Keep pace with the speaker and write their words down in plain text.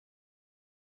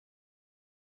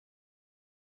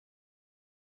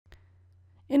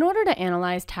In order to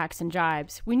analyze tacks and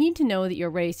jibes, we need to know that you're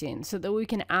racing so that we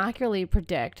can accurately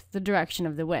predict the direction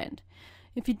of the wind.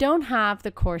 If you don't have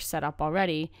the course set up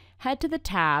already, head to the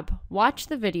tab, watch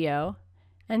the video,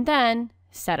 and then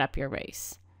set up your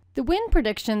race. The wind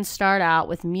predictions start out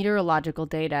with meteorological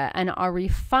data and are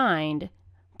refined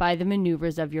by the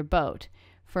maneuvers of your boat.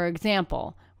 For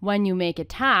example, when you make a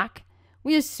tack,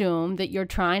 we assume that you're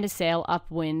trying to sail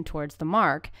upwind towards the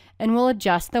mark and will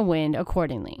adjust the wind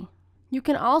accordingly. You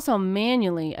can also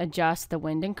manually adjust the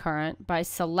wind and current by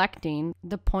selecting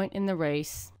the point in the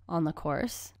race on the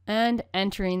course and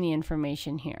entering the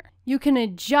information here. You can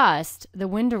adjust the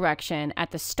wind direction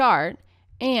at the start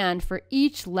and for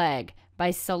each leg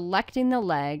by selecting the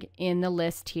leg in the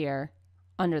list here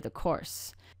under the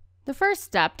course. The first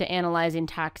step to analyzing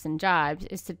tacks and jibes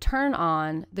is to turn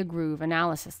on the groove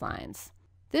analysis lines.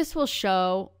 This will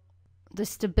show the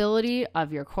stability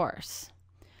of your course.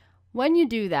 When you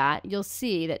do that, you'll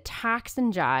see that tacks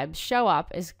and jibes show up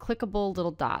as clickable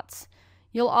little dots.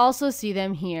 You'll also see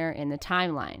them here in the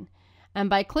timeline. And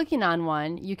by clicking on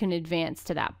one, you can advance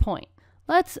to that point.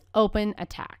 Let's open a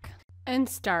tack and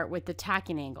start with the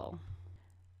tacking angle.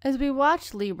 As we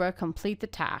watch Libra complete the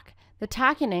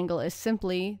tacking angle is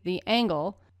simply the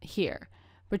angle here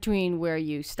between where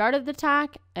you started the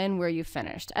tack and where you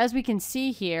finished, as we can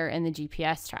see here in the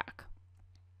GPS track.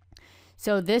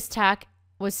 So this tack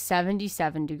was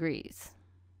 77 degrees.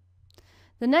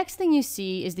 The next thing you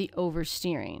see is the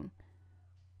oversteering.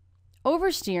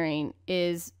 Oversteering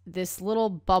is this little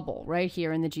bubble right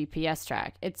here in the GPS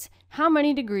track. It's how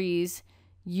many degrees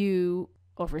you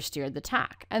oversteered the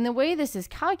tack. And the way this is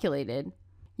calculated,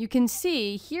 you can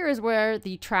see here is where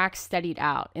the track steadied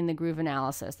out in the groove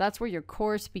analysis. That's where your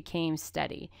course became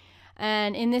steady.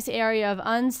 And in this area of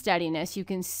unsteadiness, you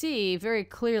can see very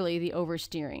clearly the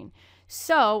oversteering.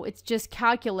 So it just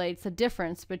calculates the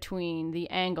difference between the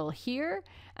angle here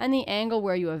and the angle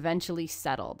where you eventually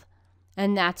settled.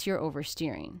 And that's your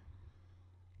oversteering.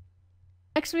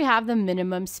 Next, we have the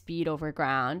minimum speed over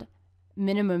ground,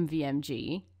 minimum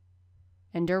VMG,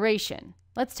 and duration.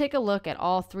 Let's take a look at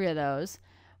all three of those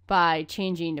by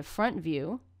changing to front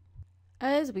view.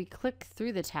 As we click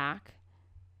through the tack,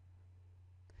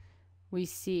 we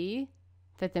see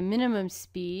that the minimum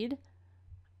speed,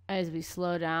 as we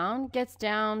slow down, gets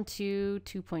down to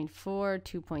 2.4,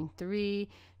 2.3,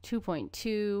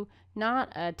 2.2,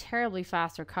 not a terribly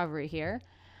fast recovery here.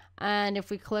 And if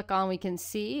we click on, we can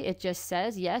see it just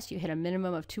says, yes, you hit a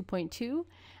minimum of 2.2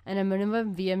 and a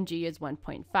minimum VMG is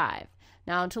 1.5.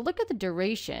 Now to look at the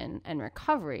duration and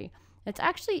recovery, it's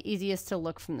actually easiest to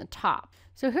look from the top.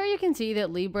 So here you can see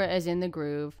that Libra is in the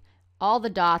groove. All the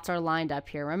dots are lined up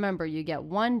here. Remember, you get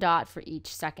one dot for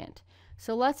each second.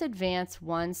 So let's advance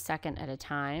 1 second at a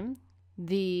time.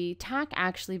 The tack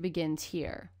actually begins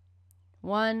here.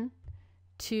 1,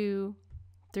 2,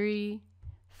 3,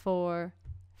 4,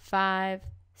 5,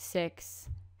 6,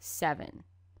 7.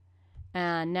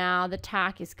 And now the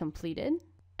tack is completed.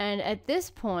 And at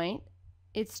this point,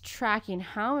 it's tracking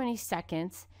how many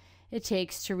seconds it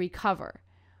takes to recover.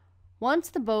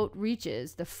 Once the boat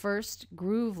reaches the first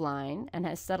groove line and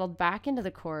has settled back into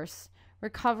the course,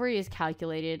 recovery is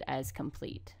calculated as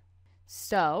complete.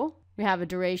 So we have a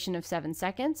duration of 7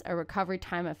 seconds, a recovery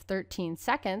time of 13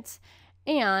 seconds,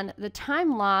 and the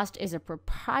time lost is a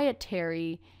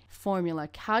proprietary formula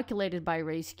calculated by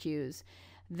raceQs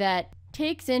that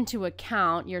takes into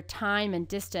account your time and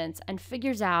distance and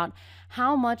figures out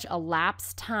how much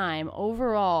elapsed time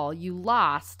overall you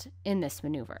lost in this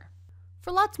maneuver.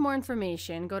 For lots more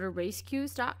information, go to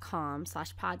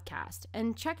raceQs.com/podcast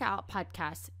and check out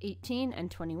podcasts 18 and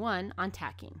 21 on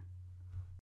tacking.